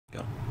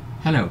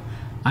Hello,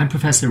 I'm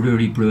Professor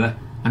Ruairi Brugha,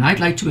 and I'd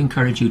like to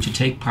encourage you to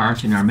take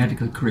part in our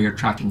medical career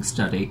tracking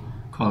study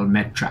called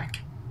MedTrack.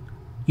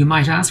 You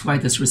might ask why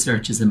this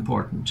research is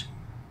important.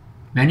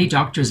 Many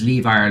doctors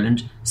leave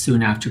Ireland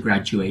soon after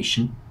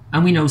graduation,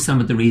 and we know some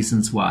of the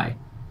reasons why.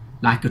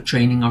 Lack of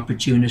training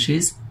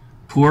opportunities,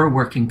 poor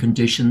working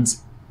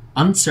conditions,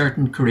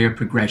 uncertain career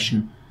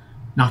progression,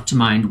 not to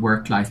mind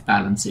work-life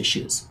balance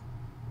issues.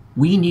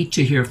 We need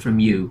to hear from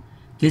you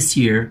this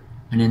year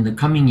and in the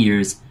coming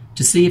years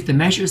to see if the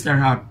measures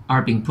that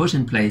are being put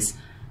in place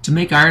to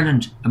make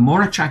Ireland a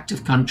more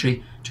attractive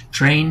country to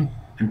train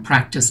and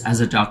practice as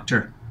a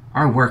doctor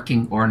are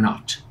working or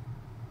not.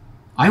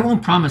 I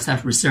won't promise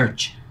that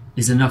research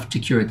is enough to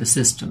cure the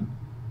system,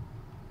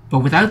 but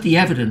without the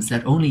evidence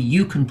that only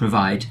you can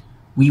provide,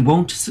 we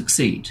won't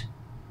succeed.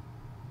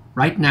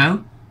 Right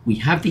now, we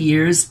have the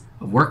ears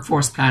of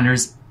workforce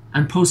planners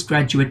and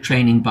postgraduate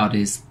training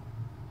bodies,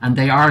 and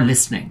they are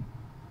listening.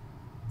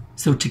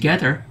 So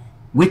together,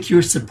 with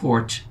your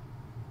support,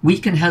 we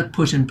can help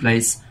put in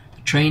place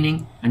the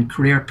training and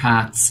career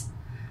paths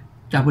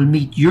that will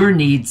meet your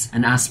needs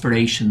and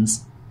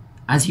aspirations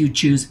as you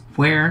choose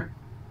where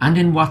and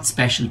in what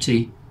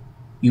specialty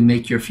you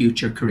make your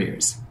future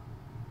careers.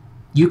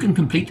 You can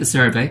complete the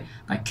survey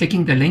by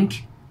clicking the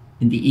link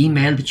in the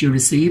email that you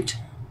received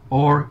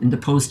or in the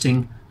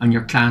posting on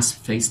your class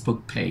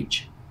Facebook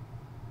page.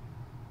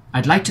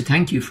 I'd like to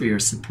thank you for your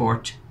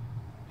support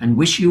and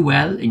wish you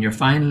well in your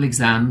final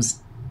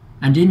exams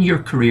and in your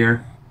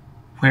career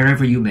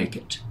wherever you make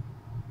it.